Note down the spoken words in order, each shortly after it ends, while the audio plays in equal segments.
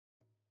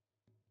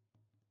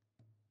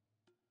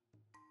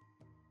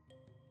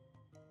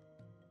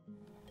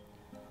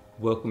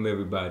Welcome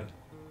everybody.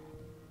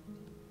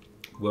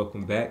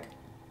 Welcome back.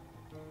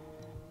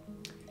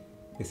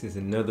 This is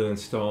another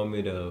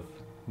installment of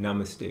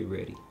Namaste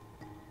Ready.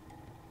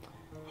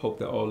 Hope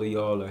that all of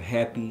y'all are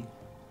happy,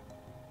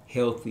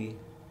 healthy,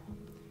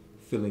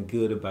 feeling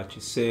good about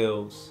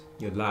yourselves,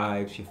 your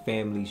lives, your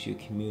families, your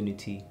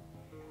community,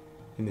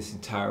 and this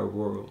entire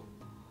world,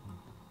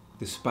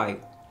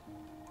 despite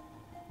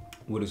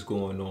what is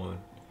going on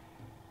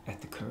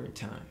at the current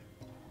time.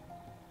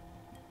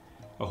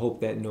 I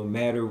hope that no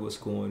matter what's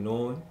going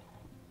on,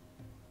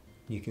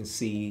 you can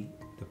see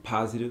the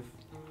positive,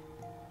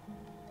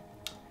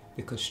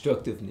 the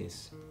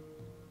constructiveness,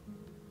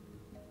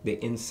 the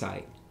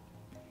insight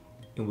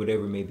in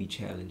whatever may be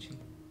challenging.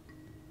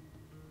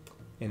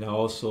 And I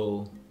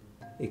also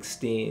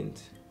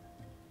extend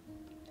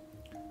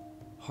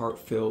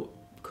heartfelt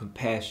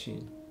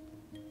compassion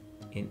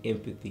and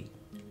empathy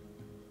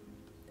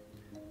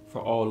for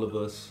all of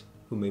us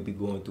who may be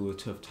going through a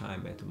tough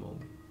time at the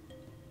moment.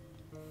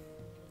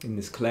 In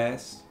this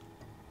class,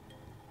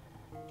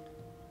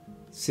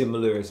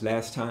 similar as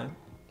last time,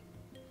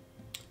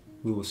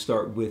 we will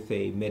start with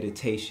a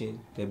meditation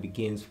that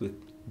begins with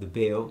the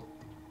bell,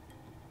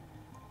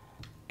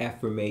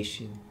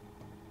 affirmation,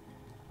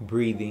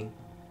 breathing,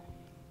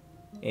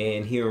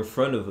 and here in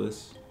front of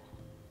us,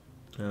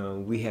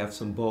 we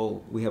have a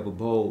bowl,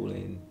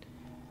 and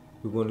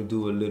we're going to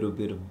do a little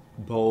bit of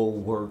bowl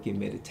work and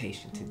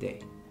meditation today.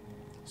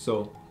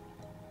 So,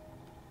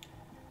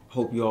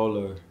 hope you all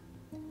are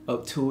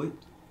up to it,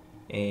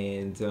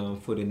 and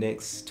for the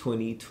next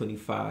 20,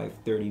 25,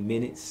 30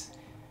 minutes,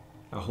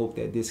 I hope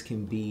that this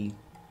can be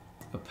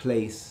a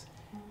place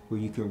where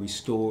you can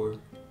restore,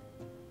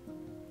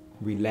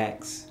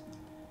 relax,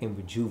 and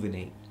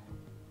rejuvenate,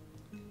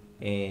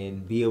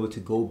 and be able to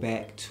go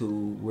back to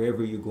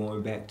wherever you're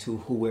going back to,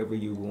 whoever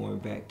you're going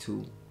back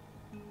to,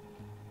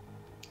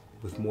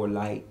 with more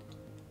light,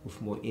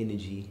 with more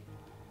energy,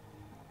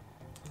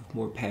 with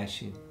more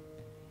passion,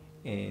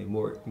 and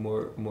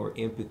more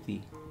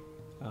empathy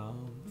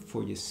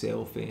for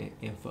yourself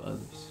and for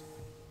others.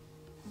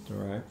 All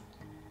right.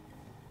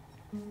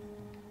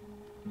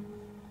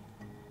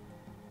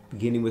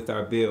 Beginning with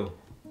our bell,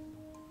 I'm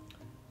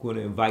going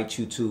to invite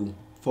you to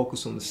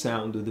focus on the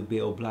sound of the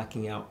bell,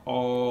 blocking out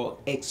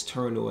all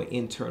external or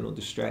internal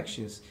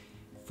distractions,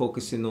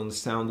 focusing on the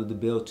sound of the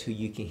bell till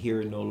you can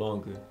hear it no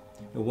longer.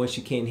 And once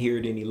you can't hear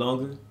it any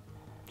longer,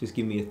 just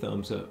give me a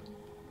thumbs up.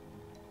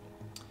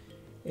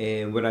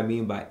 And what I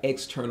mean by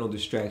external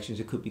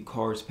distractions, it could be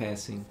cars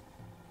passing,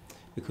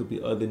 it could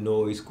be other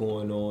noise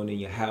going on in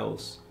your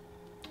house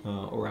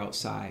or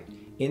outside.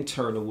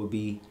 Internal would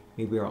be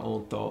maybe our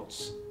own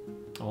thoughts,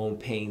 our own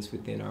pains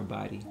within our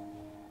body.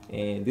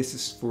 And this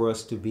is for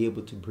us to be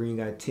able to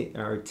bring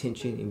our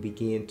attention and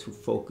begin to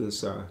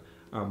focus our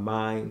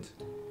mind,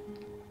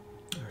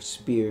 our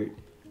spirit,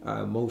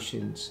 our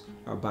emotions,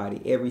 our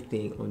body,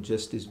 everything on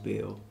just this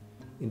bell.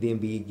 And then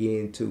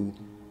begin to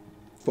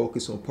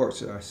focus on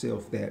parts of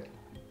ourselves that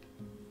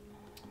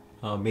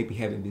maybe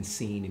haven't been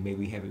seen and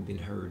maybe haven't been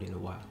heard in a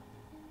while.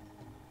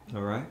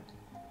 All right?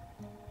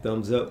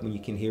 Thumbs up when you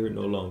can hear it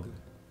no longer.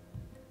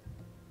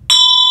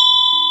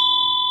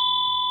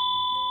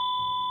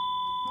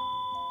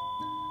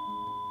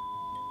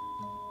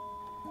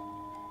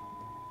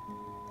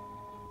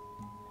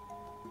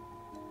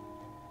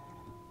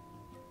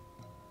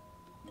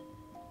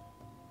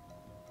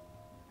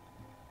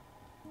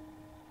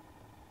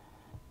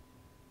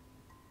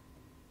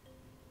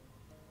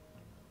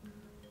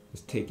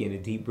 Let's take in a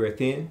deep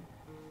breath in.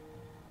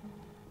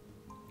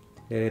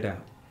 Let it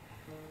out.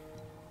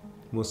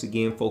 Once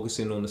again,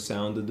 focusing on the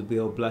sound of the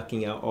bell,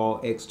 blocking out all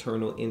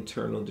external,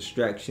 internal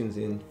distractions,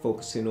 and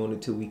focusing on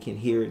it till we can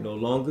hear it no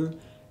longer.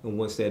 And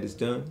once that is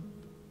done,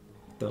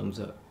 thumbs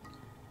up.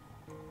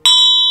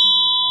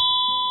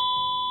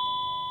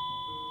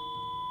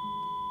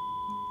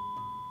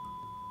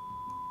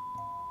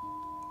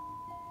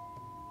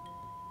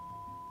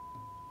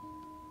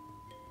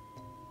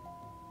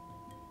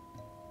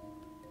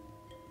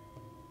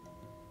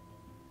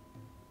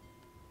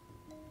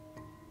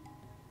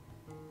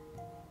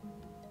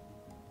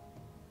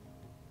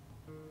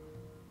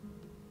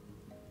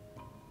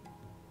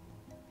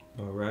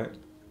 All right.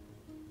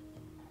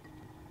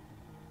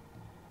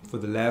 For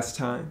the last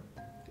time,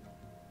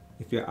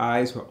 if your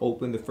eyes were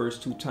open the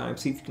first two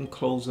times, see if you can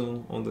close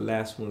them on the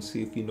last one,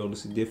 see if you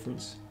notice a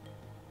difference.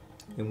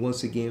 And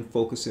once again,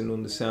 focusing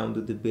on the sound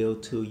of the bell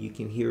till you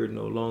can hear it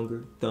no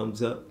longer.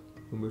 Thumbs up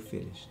when we're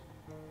finished.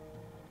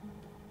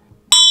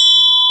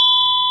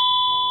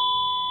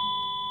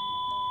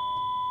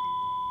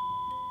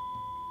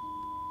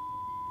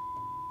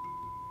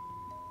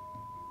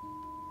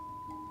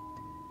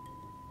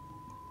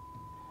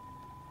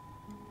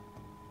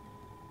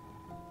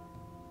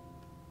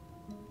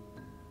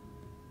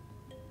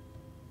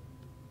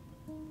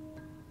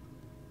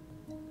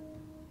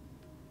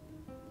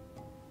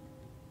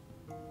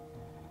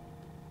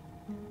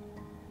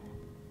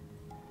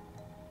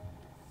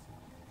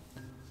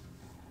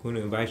 I'm going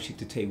to invite you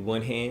to take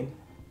one hand,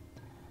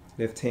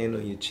 left hand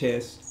on your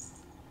chest,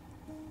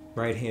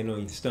 Right hand on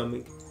your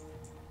stomach.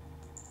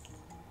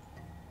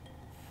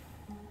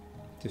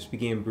 Just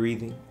begin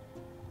breathing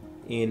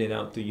in and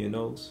out through your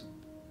nose.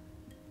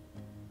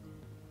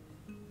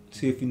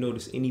 See if you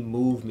notice any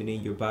movement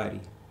in your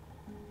body.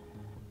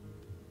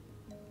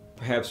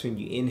 Perhaps when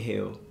you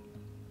inhale,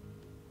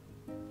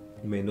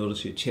 you may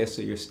notice your chest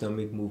or your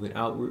stomach moving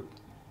outward.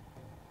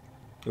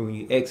 And when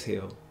you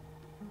exhale,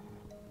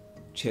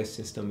 chest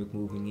and stomach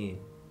moving in.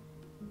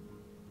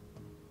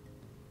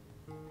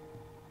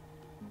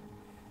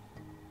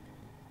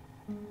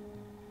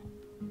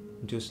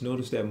 Just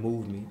notice that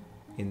movement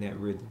in that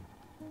rhythm,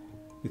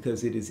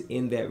 because it is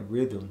in that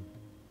rhythm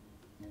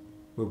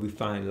where we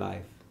find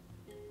life.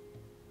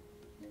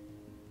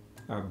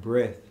 Our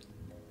breath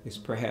is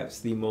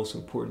perhaps the most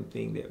important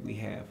thing that we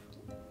have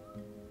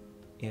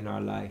in our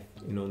life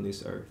and on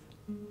this earth.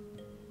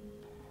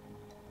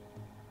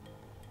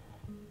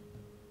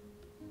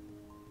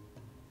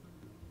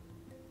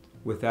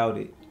 Without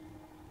it,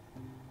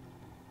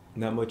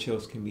 not much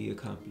else can be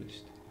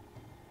accomplished.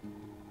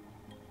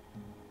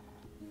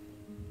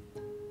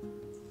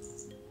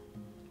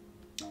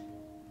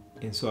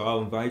 And so I'll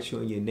invite you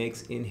on your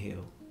next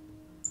inhale.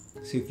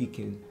 See if you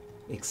can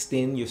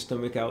extend your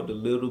stomach out a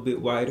little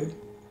bit wider.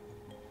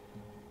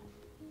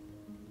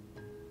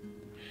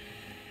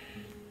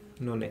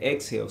 And on the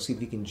exhale, see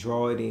if you can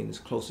draw it in as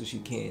close as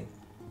you can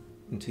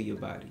into your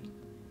body.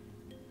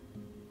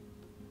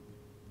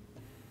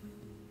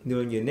 Then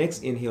on your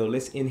next inhale,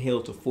 let's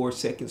inhale to 4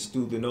 seconds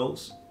through the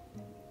nose.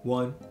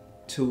 1,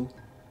 2,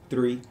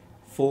 3,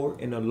 4.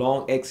 And a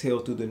long exhale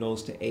through the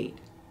nose to 8,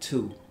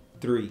 2,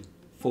 3,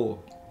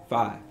 4,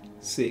 5,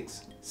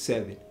 6,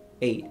 7,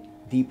 8.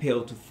 Deep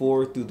inhale to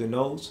 4 through the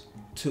nose.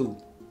 2,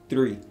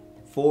 3,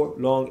 4.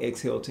 Long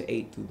exhale to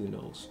 8 through the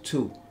nose.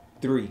 2,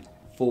 3,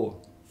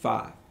 4,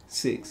 5,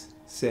 6,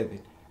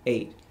 7,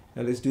 8.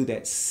 Now let's do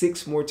that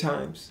 6 more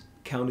times,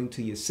 counting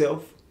to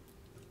yourself.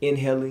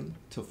 Inhaling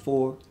to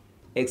 4,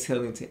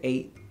 exhaling to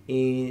 8,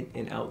 in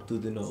and out through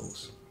the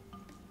nose.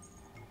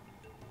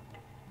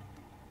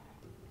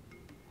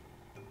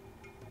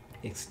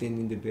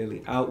 Extending the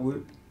belly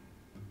outward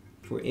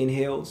for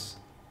inhales,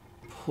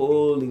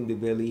 pulling the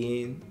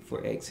belly in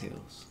for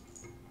exhales.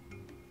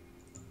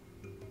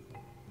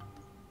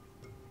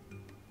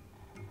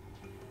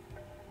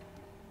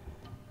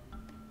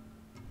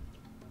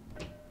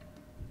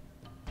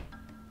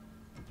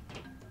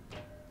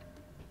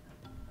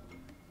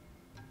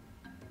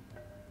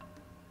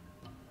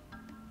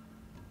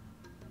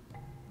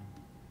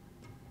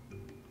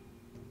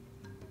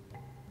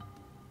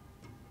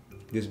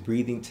 This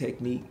breathing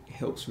technique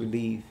helps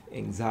relieve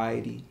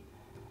anxiety,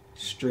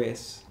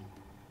 stress,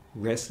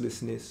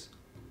 restlessness,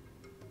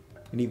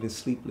 and even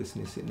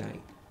sleeplessness at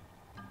night.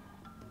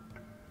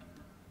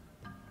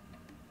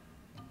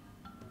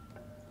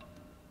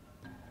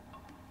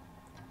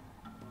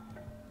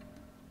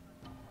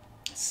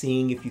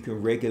 Seeing if you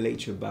can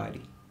regulate your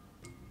body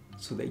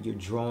so that you're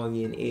drawing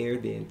in air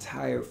the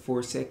entire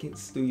 4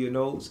 seconds through your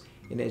nose,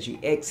 and as you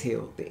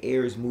exhale, the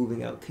air is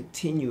moving out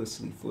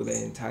continuously for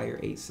the entire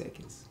 8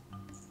 seconds.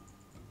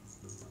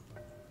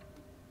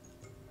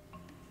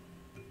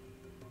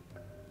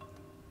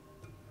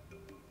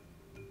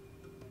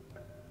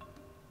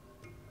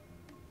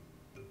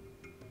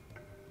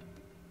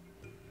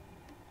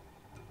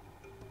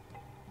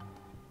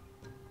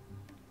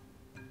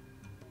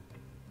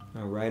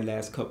 All right,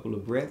 last couple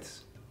of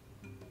breaths.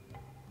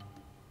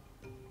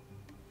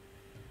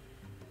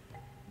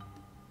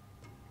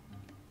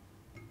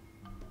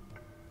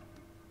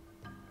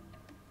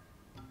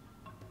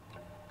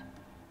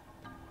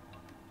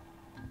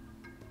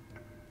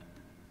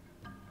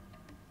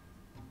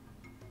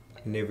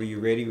 Whenever you're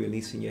ready,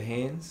 releasing your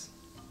hands.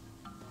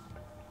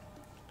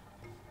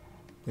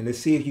 And let's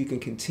see if you can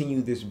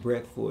continue this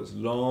breath for as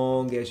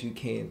long as you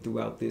can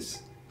throughout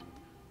this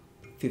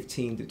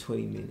 15 to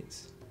 20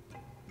 minutes.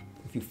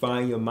 If you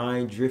find your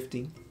mind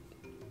drifting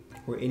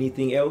or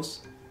anything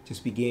else,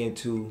 just begin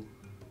to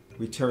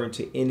return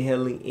to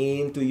inhaling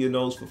in through your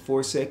nose for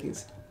 4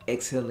 seconds,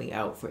 exhaling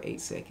out for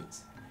 8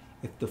 seconds.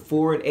 If the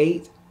 4 and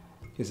 8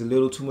 is a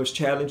little too much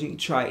challenging,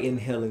 try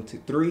inhaling to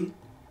 3,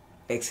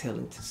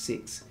 exhaling to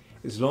 6.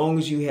 As long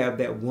as you have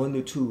that 1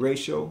 to 2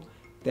 ratio,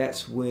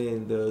 that's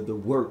when the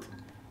work,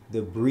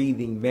 the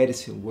breathing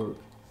medicine work,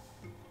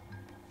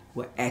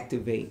 will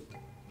activate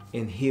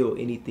and heal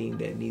anything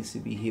that needs to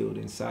be healed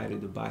inside of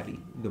the body,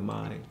 the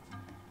mind,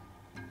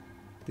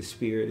 the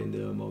spirit, and the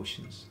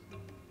emotions.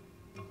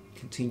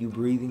 Continue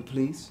breathing,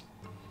 please.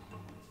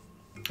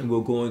 And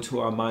we'll go into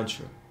our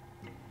mantra,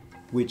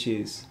 which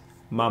is,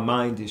 my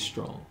mind is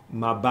strong,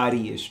 my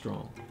body is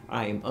strong,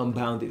 I am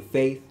unbounded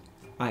faith,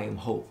 I am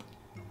hope.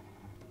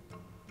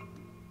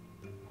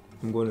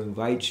 I'm going to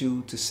invite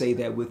you to say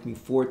that with me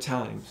 4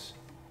 times,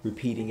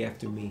 repeating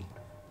after me.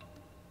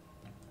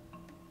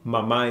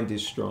 My mind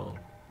is strong.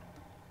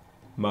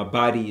 My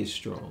body is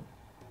strong.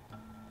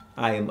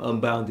 I am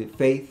unbounded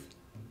faith.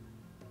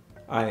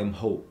 I am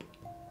hope.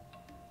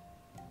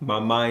 My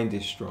mind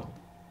is strong.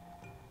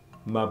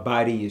 My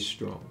body is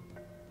strong.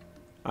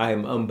 I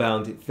am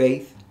unbounded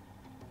faith.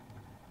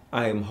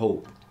 I am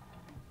hope.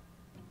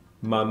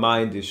 My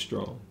mind is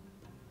strong.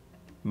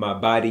 My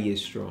body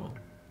is strong.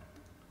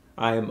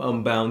 I am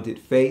unbounded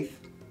faith.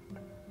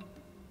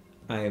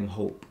 I am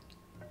hope.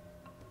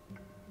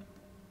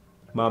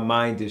 My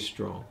mind is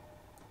strong.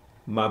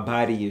 My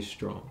body is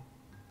strong.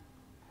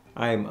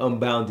 I am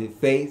unbounded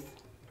faith.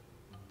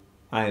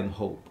 I am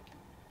hope.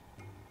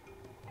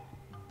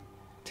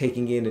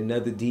 Taking in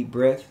another deep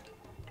breath.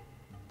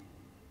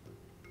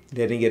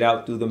 Letting it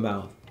out through the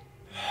mouth.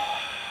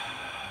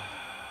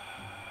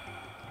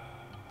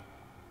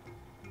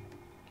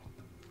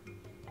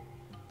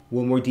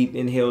 One more deep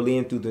inhale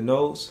in through the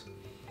nose.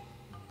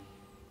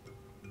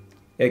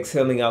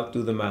 Exhaling out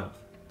through the mouth.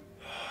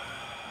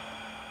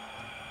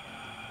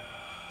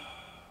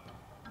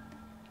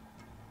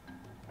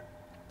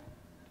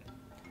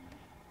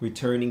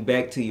 Returning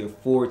back to your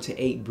 4 to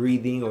 8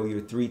 breathing or your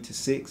 3 to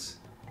 6.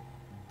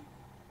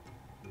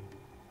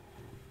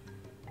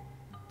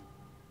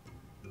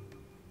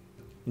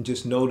 And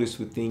just notice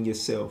within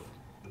yourself,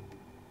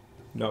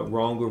 not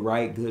wrong or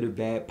right, good or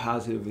bad,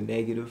 positive or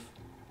negative.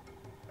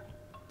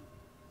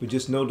 But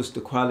just notice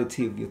the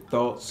quality of your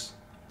thoughts,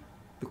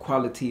 the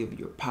quality of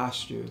your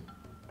posture,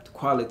 the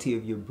quality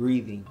of your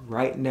breathing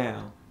right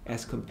now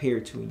as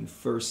compared to when you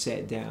first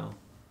sat down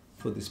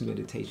for this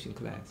meditation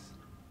class.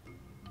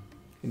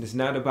 And it's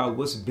not about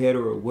what's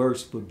better or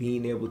worse, but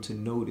being able to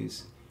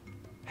notice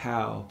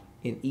how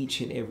in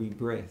each and every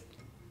breath,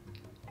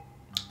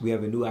 we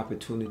have a new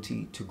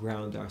opportunity to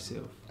ground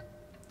ourselves,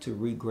 to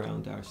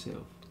reground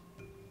ourselves.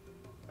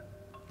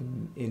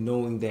 And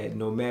knowing that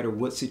no matter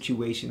what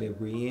situation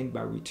that we're in,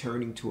 by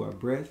returning to our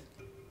breath,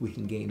 we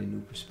can gain a new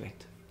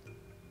perspective.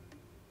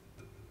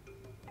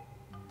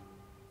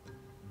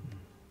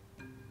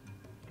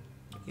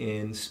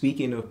 And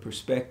speaking of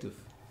perspective,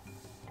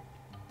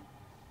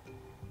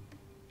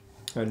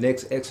 our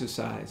next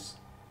exercise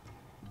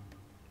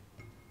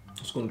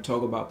is going to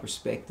talk about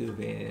perspective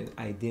and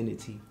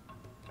identity.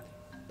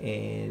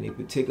 And a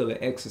particular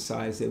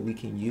exercise that we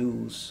can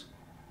use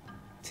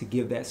to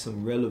give that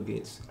some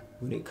relevance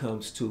when it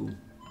comes to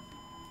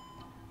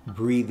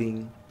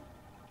breathing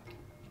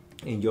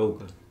and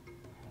yoga.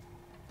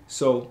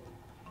 So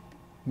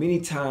many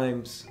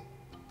times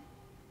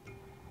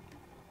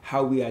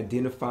how we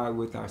identify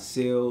with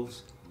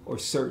ourselves or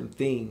certain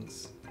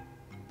things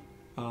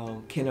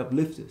can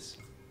uplift us.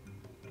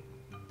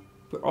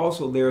 But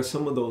also there are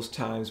some of those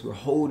times we're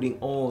holding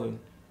on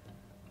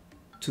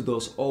to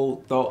those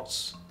old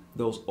thoughts,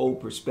 those old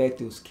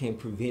perspectives can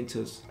prevent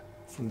us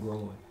from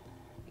growing.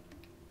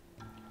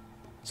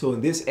 So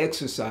in this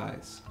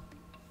exercise,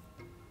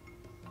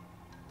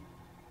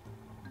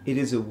 it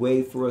is a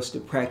way for us to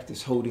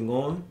practice holding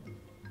on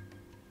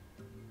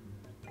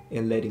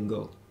and letting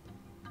go.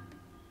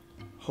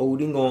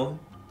 Holding on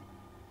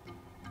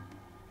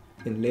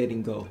and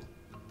letting go.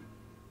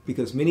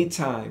 Because many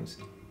times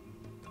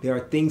there are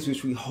things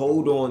which we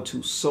hold on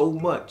to so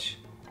much.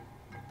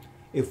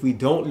 If we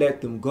don't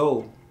let them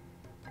go,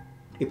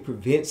 it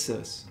prevents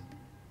us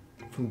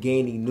from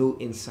gaining new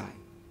insight.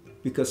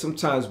 Because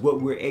sometimes what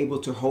we're able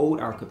to hold,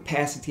 our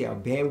capacity, our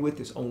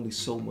bandwidth is only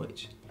so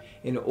much.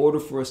 In order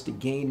for us to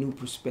gain new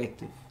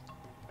perspective,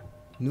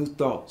 new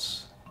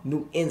thoughts,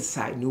 new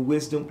insight, new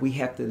wisdom, we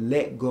have to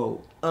let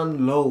go,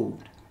 unload,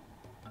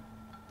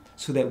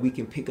 so that we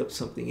can pick up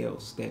something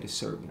else that is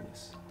serving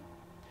us.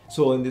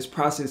 So in this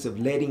process of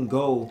letting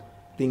go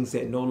things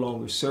that no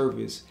longer serve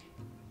us,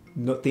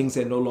 things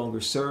that no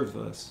longer serve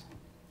us,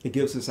 it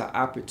gives us an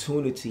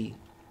opportunity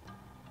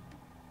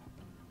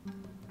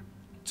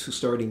to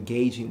start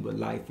engaging with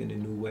life in a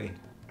new way,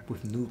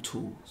 with new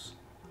tools.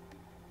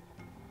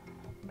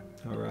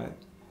 All right.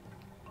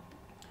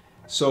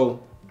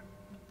 So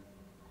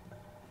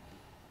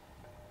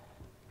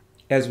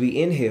as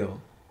we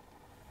inhale,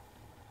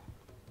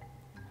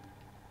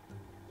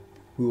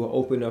 we will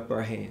open up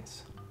our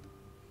hands.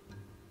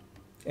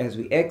 As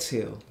we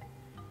exhale,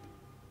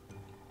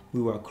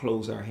 we will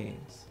close our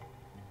hands.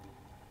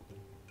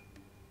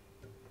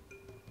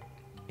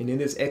 And in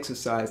this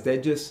exercise,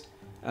 that just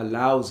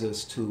allows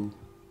us to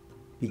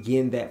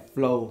begin that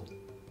flow,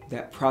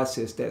 that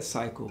process, that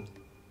cycle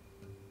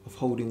of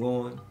holding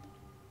on,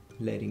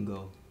 letting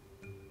go,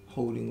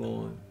 holding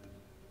on,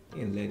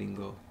 and letting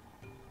go.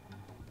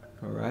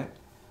 All right.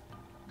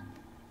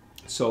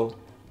 So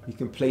you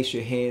can place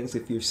your hands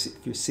if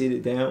you're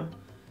seated down,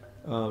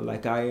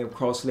 like I am,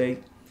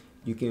 cross-legged.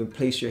 You can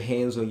place your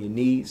hands on your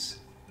knees,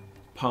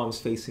 palms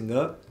facing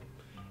up,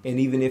 and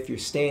even if you're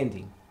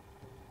standing,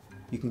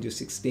 you can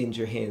just extend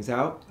your hands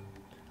out.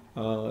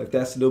 If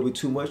that's a little bit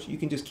too much, you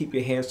can just keep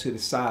your hands to the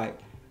side,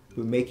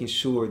 but making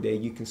sure that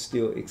you can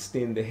still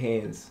extend the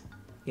hands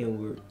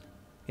inward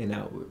and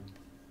outward.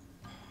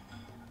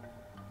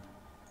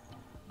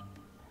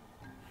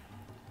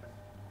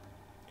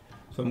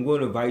 So I'm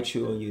going to invite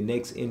you on your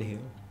next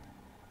inhale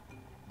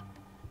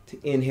to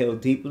inhale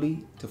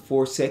deeply to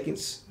 4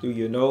 seconds through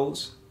your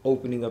nose,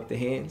 opening up the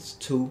hands,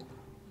 2,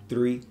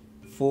 3,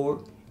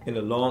 4, and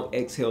a long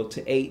exhale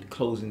to 8,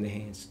 closing the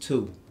hands,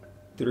 2,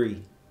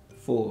 3,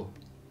 4,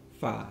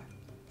 5,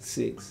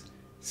 6,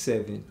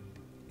 7,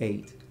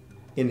 8.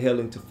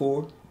 Inhaling to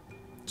 4,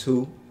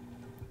 2,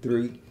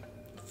 3,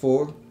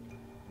 4.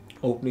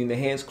 Opening the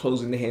hands,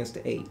 closing the hands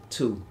to 8.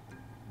 2,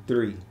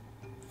 3,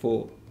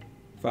 4,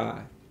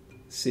 5,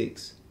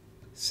 6,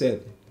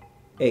 7,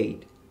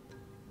 8.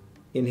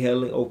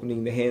 Inhaling,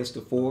 opening the hands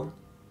to 4,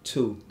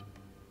 2,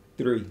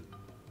 3,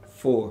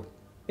 4.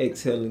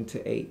 Exhaling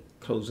to 8,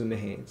 closing the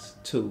hands.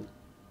 2,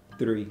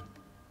 3,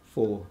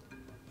 4,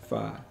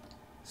 5,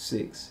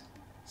 6,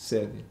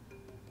 7,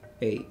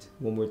 8.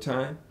 One more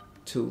time.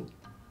 2,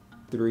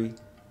 3,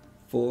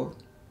 4.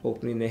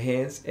 Opening the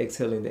hands,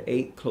 exhaling to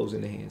 8,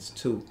 closing the hands.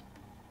 2,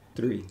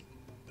 3,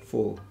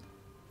 4,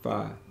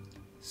 5,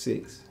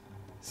 6,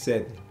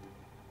 7,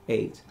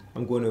 8.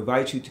 I'm going to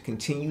invite you to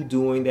continue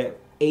doing that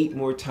 8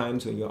 more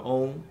times on your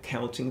own,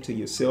 counting to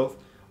yourself.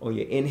 On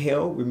your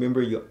inhale,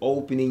 remember you're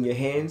opening your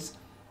hands.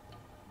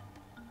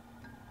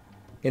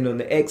 And on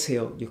the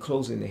exhale, you're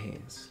closing the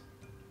hands.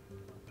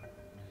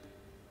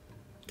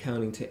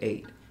 Counting to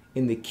 8.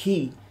 And the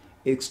key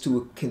is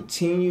to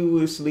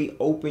continuously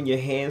open your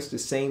hands the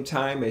same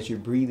time as you're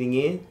breathing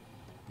in.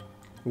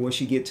 And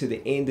once you get to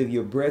the end of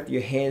your breath,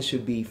 your hands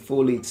should be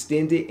fully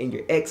extended and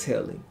you're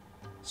exhaling.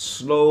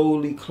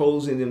 Slowly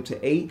closing them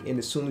to 8. And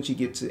as soon as you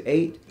get to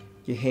 8,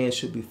 your hands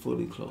should be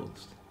fully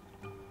closed.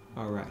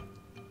 All right.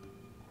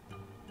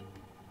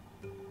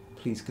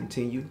 Please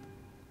continue.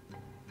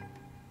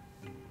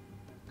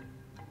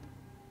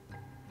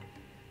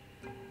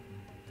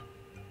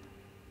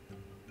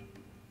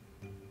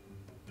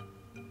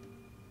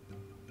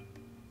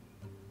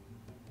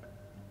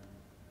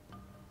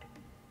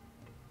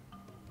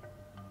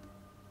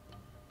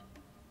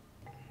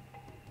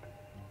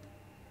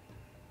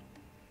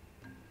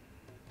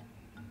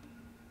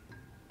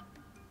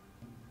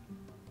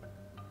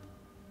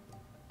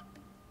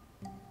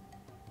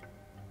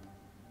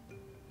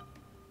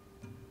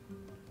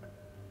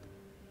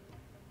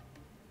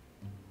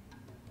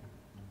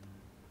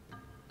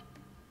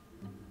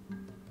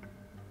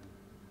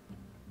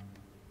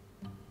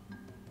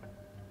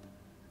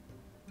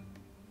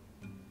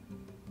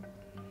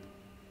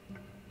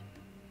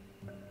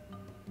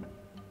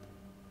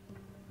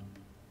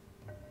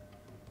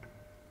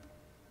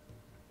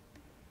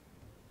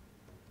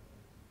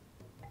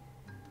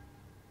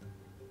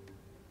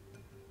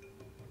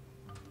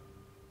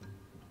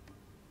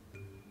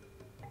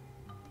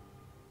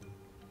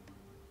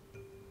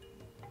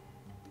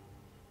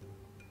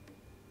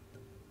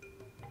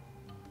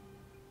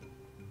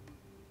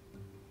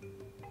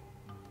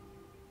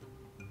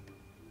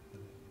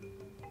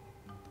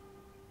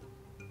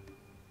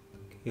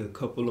 A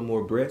couple of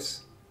more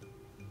breaths.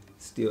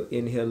 Still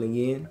inhaling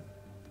in,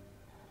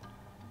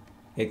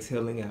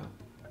 exhaling out.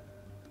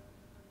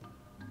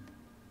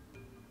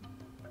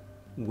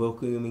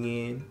 Welcoming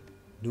in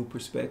new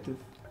perspective.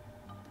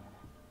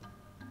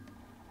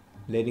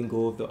 Letting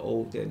go of the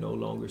old that no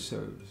longer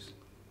serves.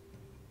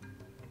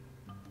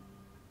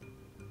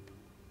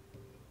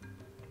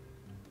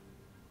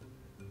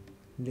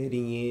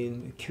 Letting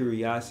in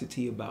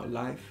curiosity about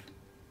life.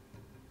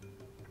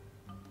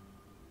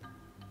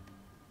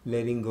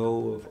 Letting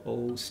go of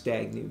old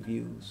stagnant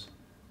views.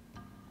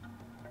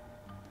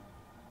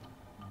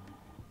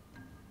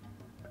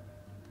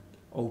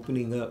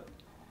 Opening up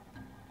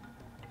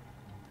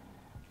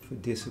for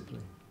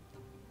discipline.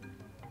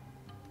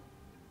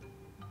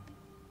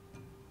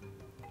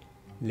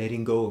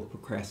 Letting go of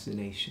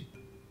procrastination.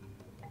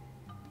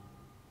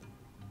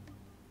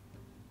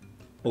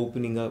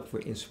 Opening up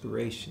for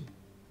inspiration.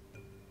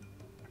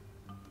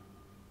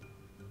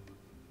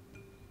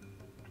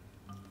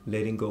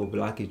 Letting go of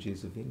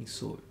blockages of any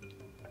sort.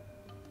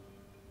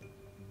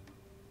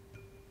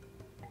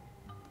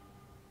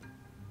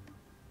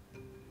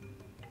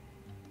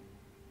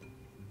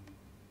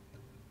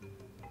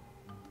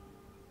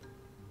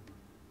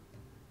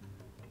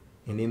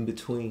 And in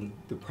between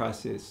the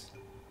process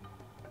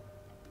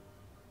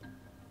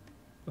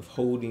of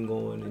holding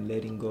on and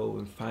letting go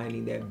and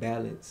finding that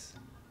balance,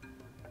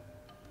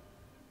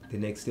 the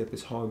next step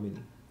is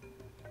harmony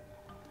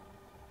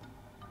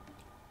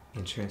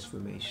and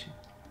transformation.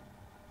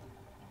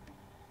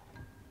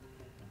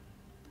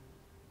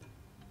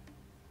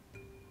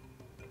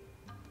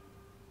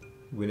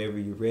 Whenever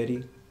you're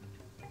ready,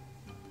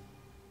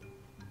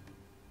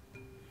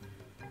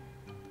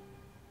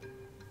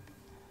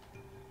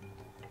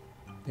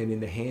 and then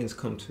the hands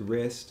come to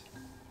rest.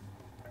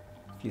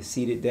 If you're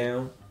seated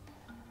down,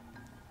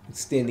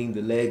 extending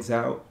the legs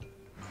out,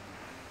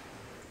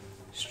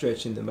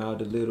 stretching them out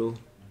a little,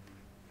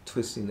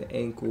 twisting the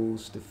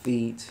ankles, the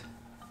feet,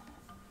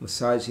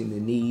 massaging the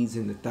knees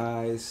and the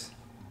thighs,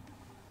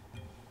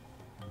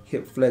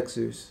 hip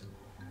flexors,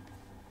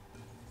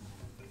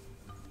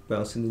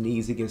 bouncing the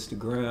knees against the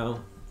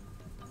ground.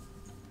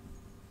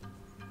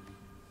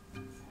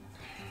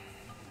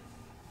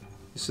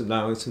 Just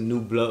allowing some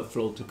new blood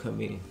flow to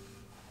come in.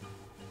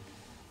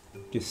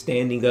 Just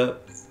standing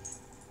up,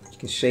 you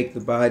can shake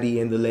the body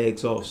and the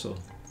legs also,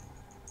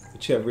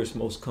 whichever is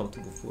most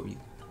comfortable for you.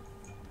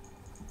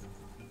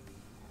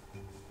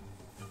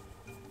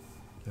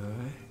 All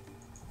right.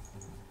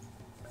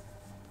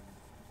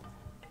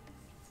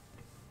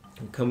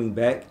 And coming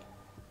back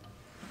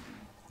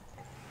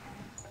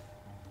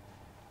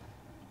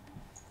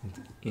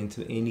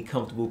into any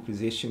comfortable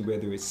position,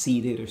 whether it's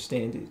seated or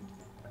standing.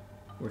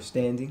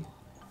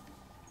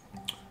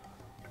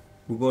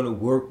 We're going to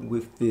work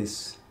with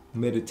this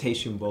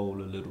meditation bowl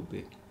a little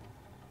bit.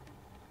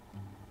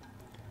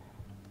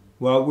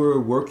 While we're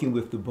working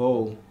with the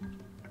bowl,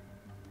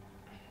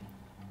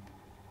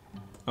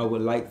 I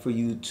would like for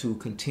you to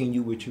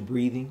continue with your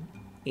breathing.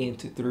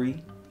 Into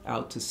 3,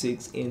 out to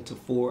 6, into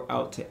 4,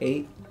 out to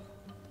 8.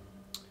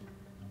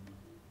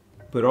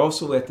 But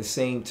also at the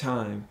same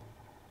time,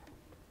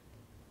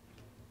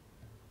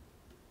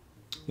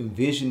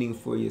 envisioning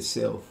for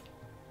yourself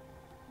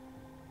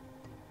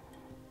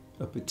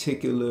a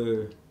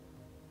particular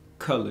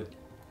color,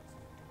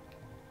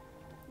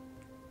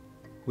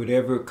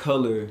 whatever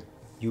color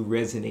you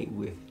resonate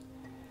with,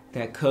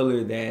 that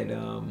color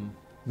that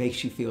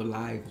makes you feel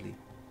lively,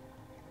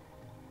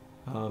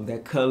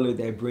 that color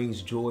that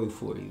brings joy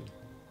for you,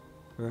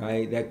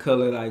 right? That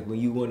color, like when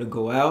you want to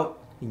go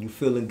out and you're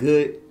feeling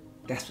good,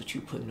 that's what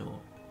you're putting on.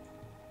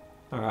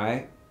 All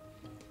right.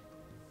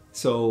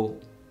 So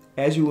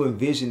as you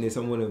envision this,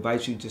 I want to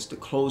invite you just to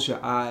close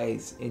your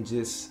eyes and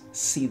just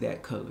see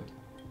that color.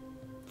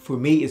 For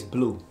me, it's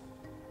blue,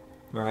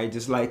 right?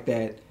 Just like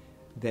that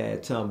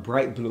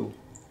bright blue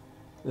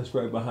that's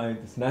right behind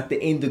us. Not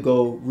the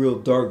indigo, real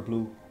dark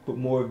blue, but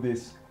more of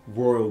this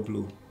royal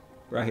blue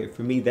right here.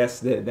 For me, that's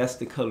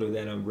the color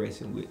that I'm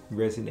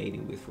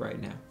resonating with right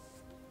now.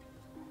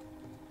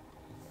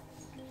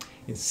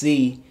 And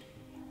see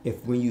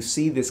if when you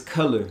see this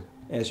color,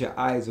 as your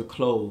eyes are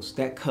closed,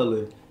 that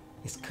color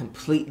is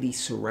completely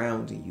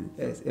surrounding you.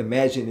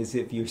 Imagine as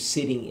if you're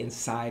sitting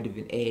inside of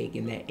an egg,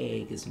 and that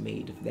egg is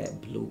made of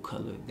that blue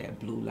color, that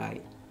blue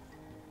light.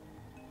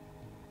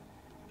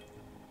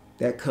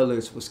 That color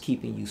is what's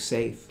keeping you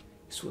safe.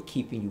 It's what's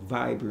keeping you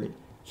vibrant,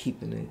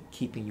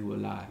 keeping you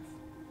alive.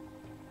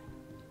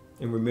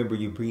 And remember,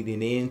 you're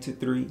breathing in to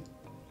 3,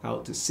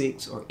 out to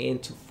 6, or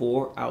into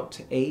 4, out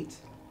to 8.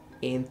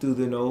 In through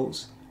the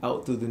nose,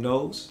 out through the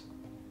nose.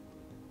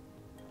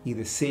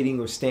 Either sitting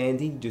or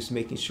standing, just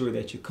making sure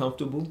that you're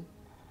comfortable.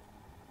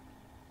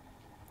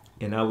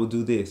 And I will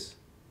do this.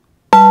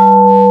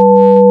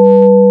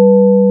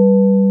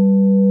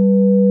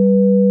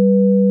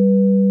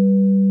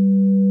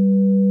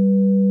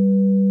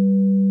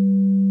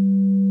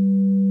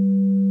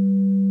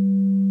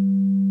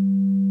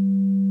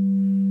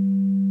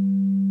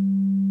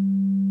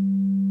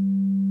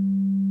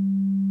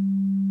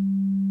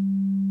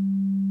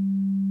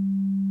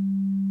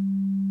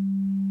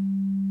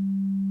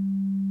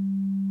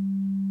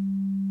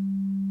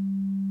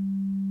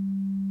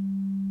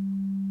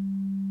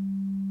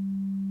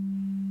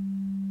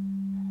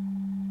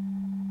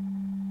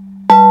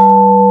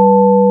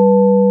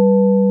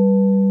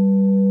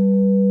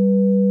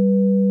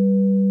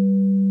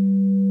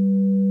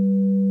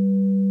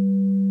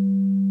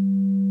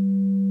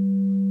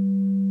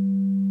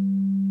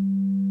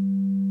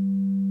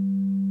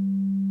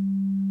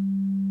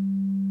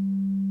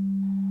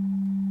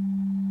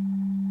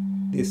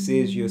 This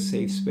is your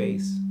safe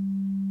space.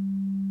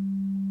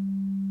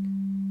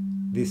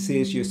 This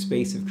is your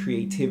space of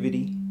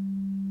creativity,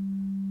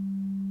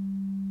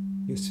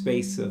 your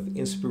space of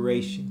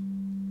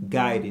inspiration,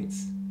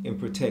 guidance, and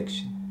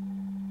protection.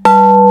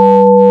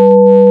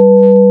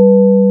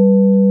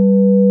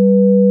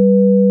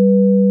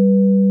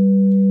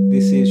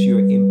 This is your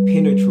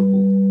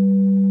impenetrable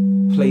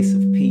place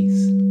of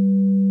peace.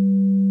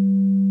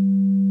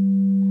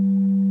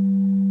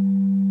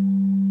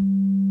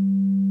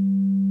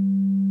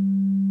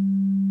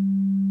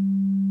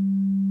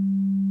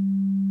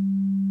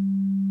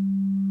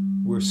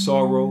 Where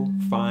sorrow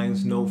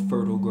finds no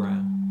fertile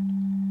ground.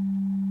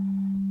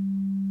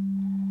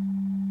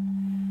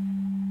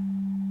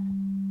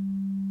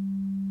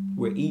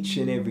 Where each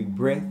and every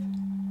breath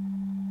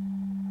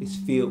is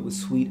filled with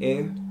sweet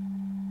air.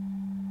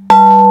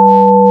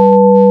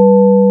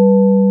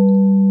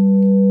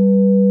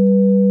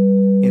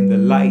 And the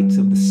light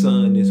of the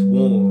sun is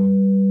warm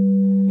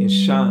and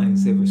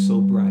shines ever so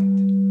bright.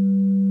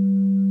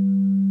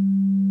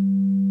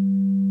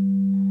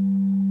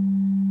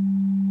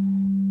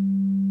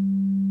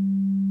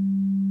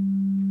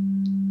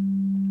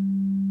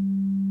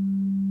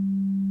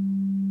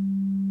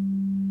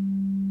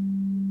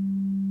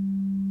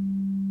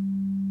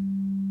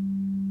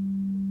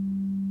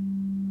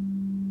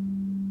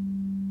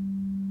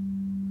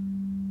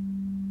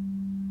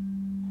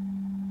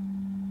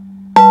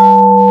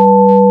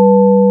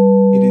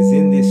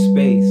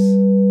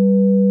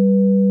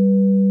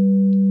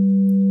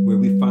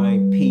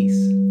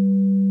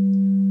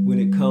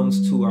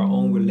 To our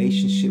own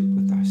relationship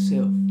with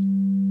ourselves,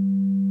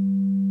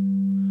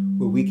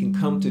 where we can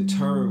come to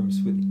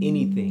terms with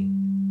anything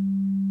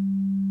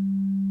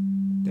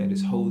that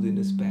is holding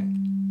us back,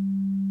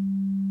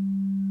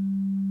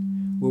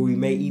 where we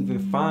may even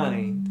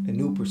find a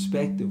new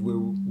perspective where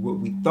what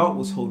we thought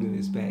was holding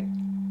us back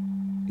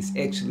is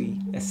actually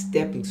a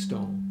stepping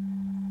stone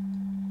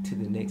to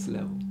the next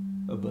level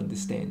of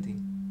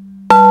understanding.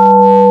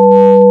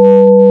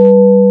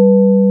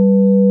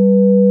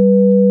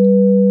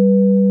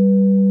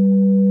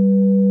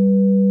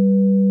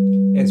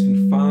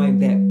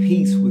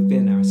 peace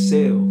within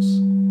ourselves,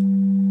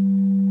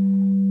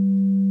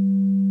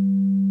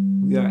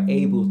 we are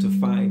able to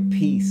find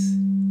peace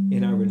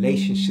in our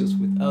relationships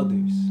with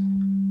others,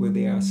 where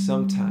they are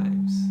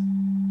sometimes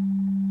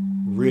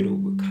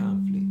riddled with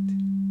conflict,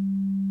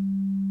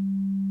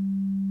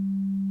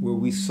 where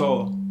we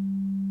saw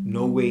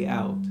no way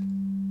out.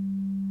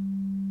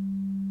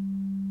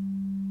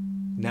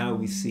 Now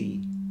we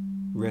see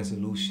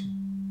resolution.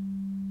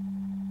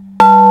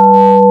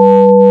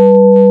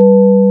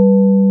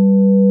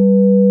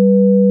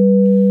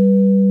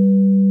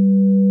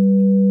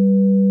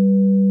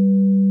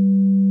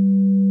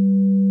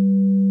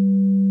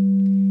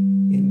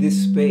 In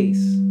this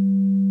space,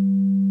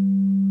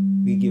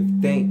 we give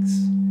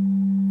thanks,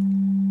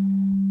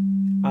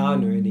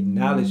 honor, and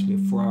acknowledgement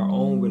for our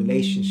own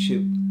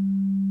relationship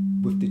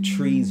with the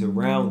trees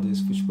around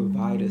us, which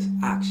provide us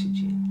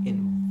oxygen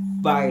and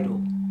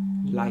vital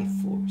life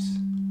force.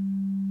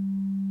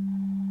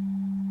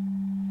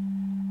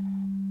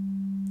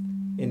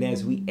 And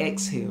as we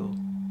exhale,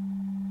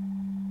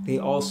 they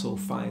also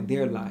find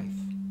their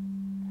life.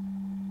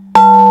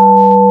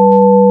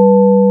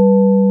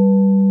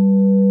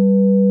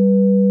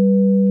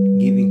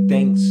 Giving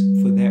thanks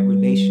for that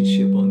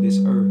relationship on this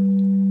earth,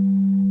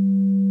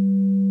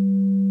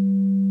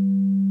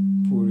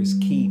 for it is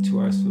key to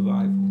our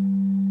survival.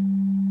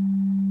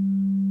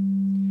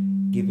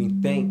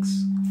 Giving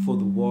thanks for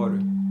the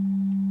water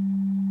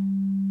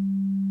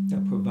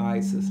that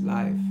provides us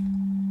life,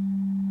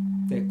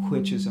 that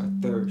quenches our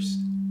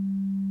thirst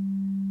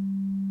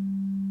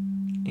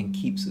and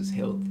keeps us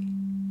healthy.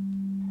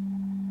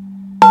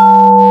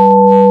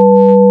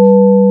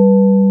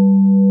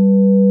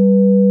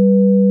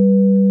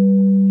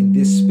 In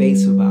this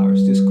space of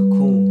ours, this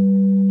cocoon,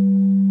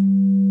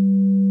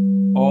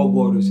 all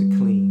waters are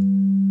clean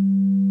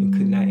and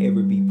could not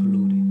ever be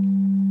polluted.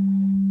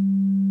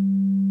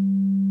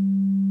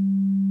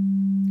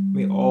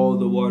 May all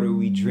the water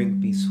we drink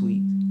be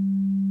sweet.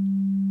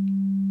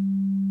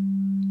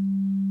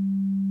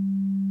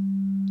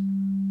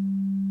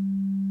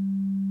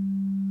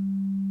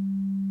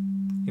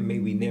 And may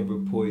we never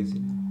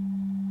poison.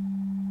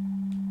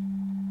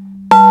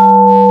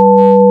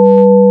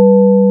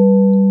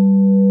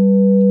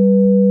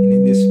 And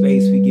in this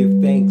space we give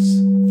thanks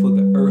for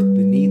the earth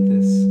beneath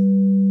us,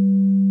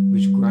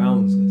 which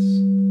grounds us,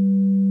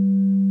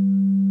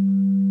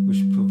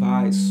 which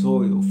provides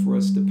soil for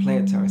us to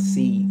plant our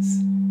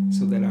seeds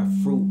so that our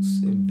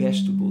fruits and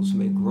vegetables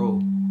may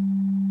grow,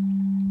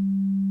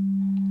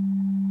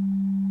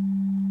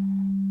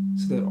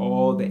 so that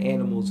all the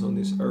animals on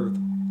this earth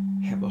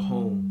have a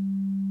home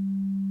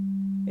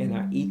and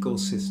our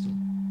ecosystem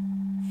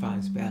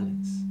finds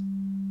balance.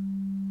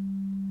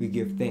 We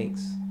give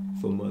thanks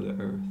for Mother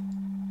Earth.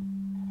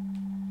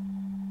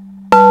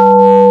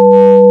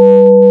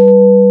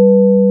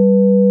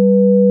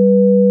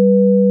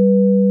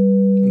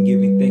 And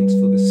giving thanks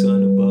for the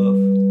sun above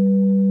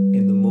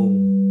and the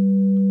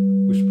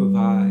moon, which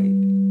provide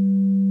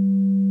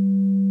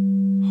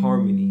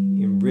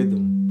harmony and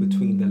rhythm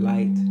between the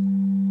light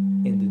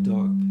and the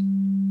dark.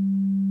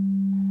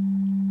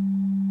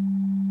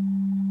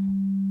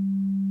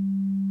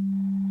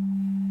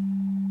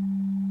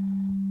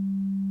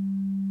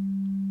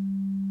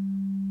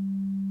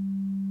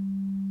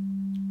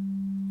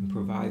 And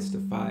provides the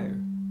fire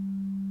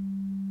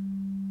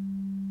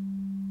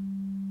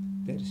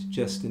that is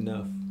just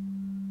enough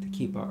to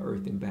keep our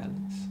earth in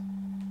balance.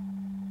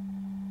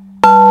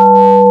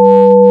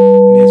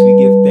 And as we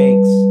give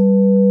thanks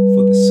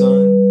for the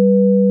sun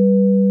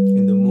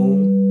and the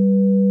moon,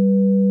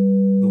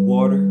 the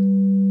water,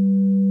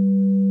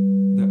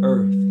 the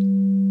earth,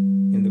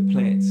 and the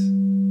plants,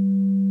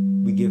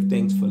 we give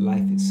thanks for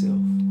life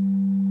itself.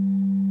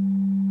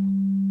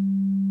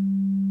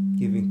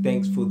 Giving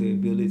thanks for the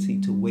ability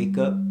to wake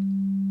up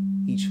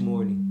each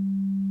morning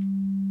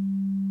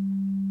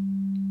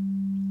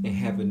and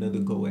have another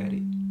go at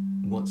it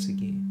once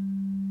again.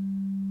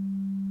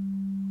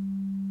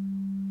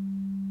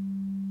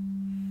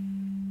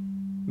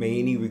 May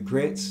any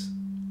regrets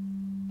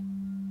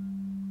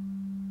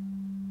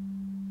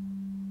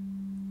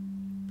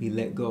be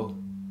let go.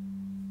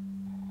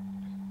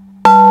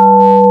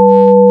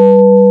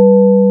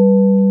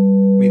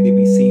 May they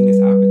be seen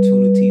as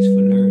opportunities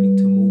for learning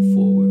to move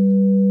forward.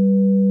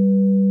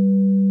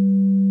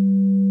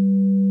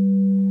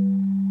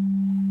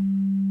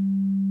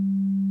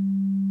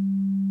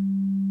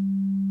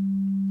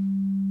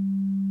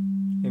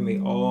 And may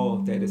all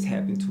that has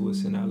happened to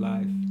us in our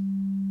life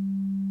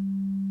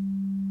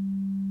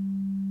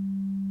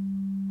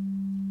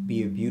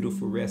be a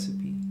beautiful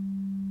recipe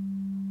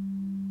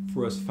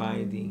for us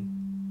finding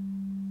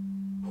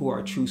who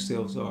our true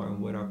selves are and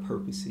what our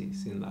purpose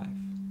is in life.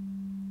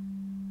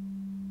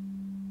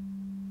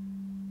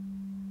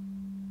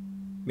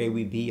 May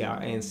we be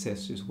our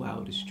ancestors'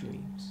 wildest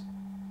dreams.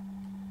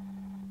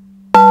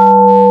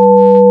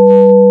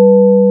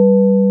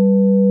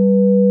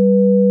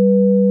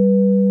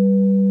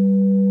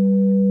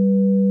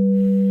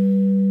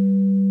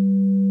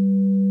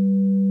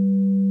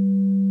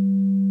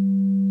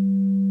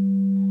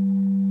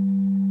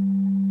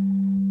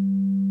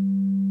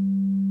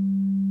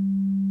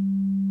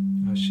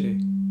 Ashe.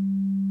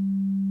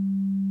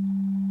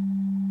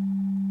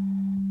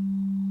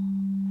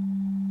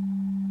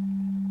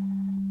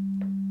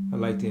 I'd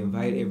like to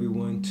invite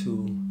everyone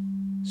to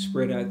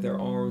spread out their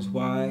arms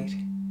wide,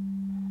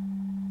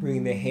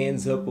 bringing their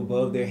hands up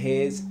above their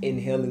heads,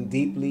 inhaling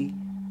deeply,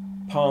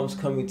 palms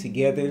coming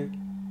together,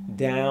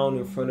 down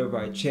in front of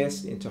our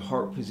chest into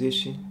heart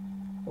position,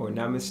 or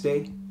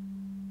namaste.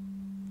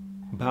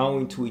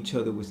 Bowing to each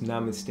other with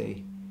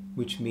namaste,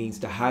 which means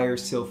the higher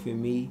self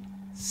in me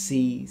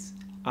sees,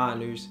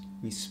 honors,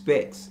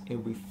 respects,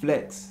 and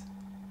reflects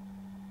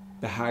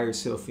the higher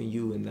self in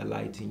you and the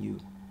light in you.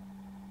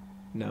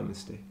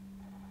 Namaste.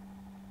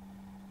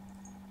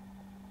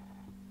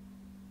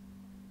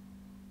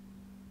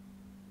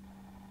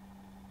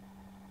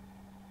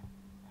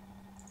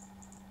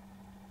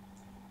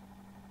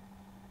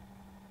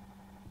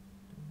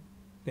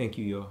 Thank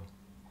you, y'all.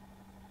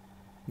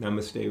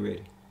 Namaste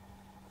ready.